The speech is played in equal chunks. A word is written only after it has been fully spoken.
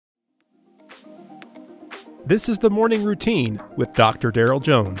This is the Morning Routine with Dr. Darrell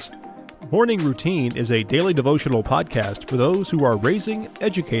Jones. Morning Routine is a daily devotional podcast for those who are raising,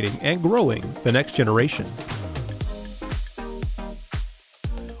 educating, and growing the next generation.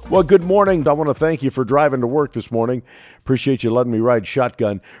 Well, good morning. I want to thank you for driving to work this morning. Appreciate you letting me ride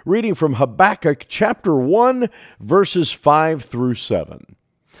shotgun. Reading from Habakkuk chapter 1, verses 5 through 7.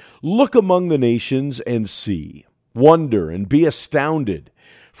 Look among the nations and see. Wonder and be astounded.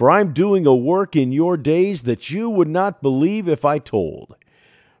 For I'm doing a work in your days that you would not believe if I told.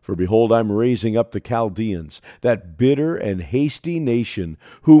 For behold, I'm raising up the Chaldeans, that bitter and hasty nation,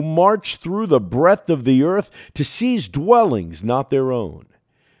 who march through the breadth of the earth to seize dwellings not their own.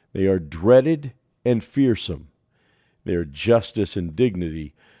 They are dreaded and fearsome. Their justice and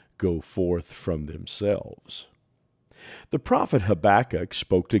dignity go forth from themselves. The prophet Habakkuk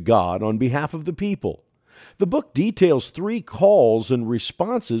spoke to God on behalf of the people. The book details 3 calls and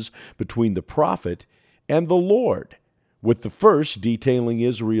responses between the prophet and the Lord, with the first detailing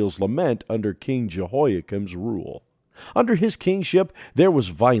Israel's lament under King Jehoiakim's rule. Under his kingship, there was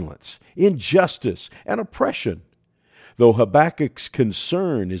violence, injustice, and oppression. Though Habakkuk's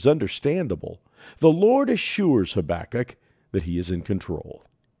concern is understandable, the Lord assures Habakkuk that he is in control.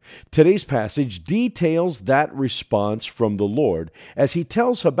 Today's passage details that response from the Lord as he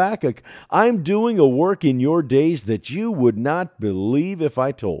tells Habakkuk, I'm doing a work in your days that you would not believe if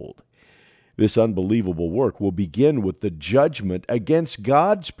I told. This unbelievable work will begin with the judgment against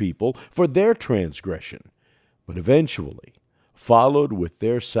God's people for their transgression, but eventually followed with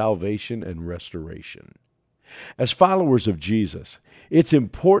their salvation and restoration. As followers of Jesus, it's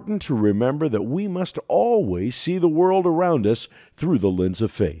important to remember that we must always see the world around us through the lens of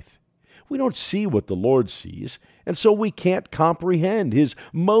faith. We don't see what the Lord sees, and so we can't comprehend His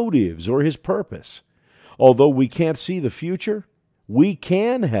motives or His purpose. Although we can't see the future, we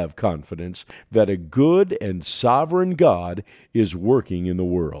can have confidence that a good and sovereign God is working in the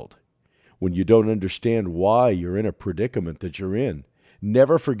world. When you don't understand why you're in a predicament that you're in,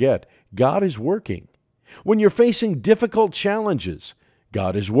 never forget God is working. When you're facing difficult challenges,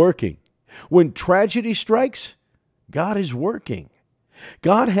 God is working. When tragedy strikes, God is working.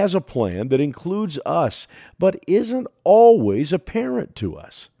 God has a plan that includes us, but isn't always apparent to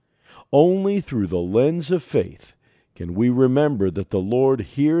us. Only through the lens of faith can we remember that the Lord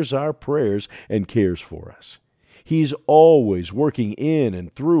hears our prayers and cares for us. He's always working in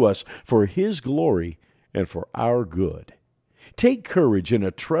and through us for His glory and for our good. Take courage in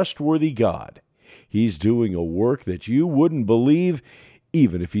a trustworthy God. He's doing a work that you wouldn't believe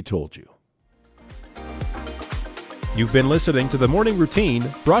even if He told you. You've been listening to the Morning Routine,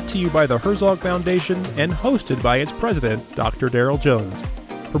 brought to you by the Herzog Foundation and hosted by its president, Dr. Darrell Jones.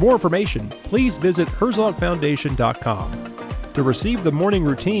 For more information, please visit herzogfoundation.com. To receive the Morning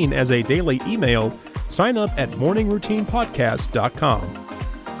Routine as a daily email, sign up at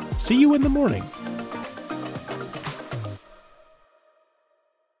morningroutinepodcast.com. See you in the morning.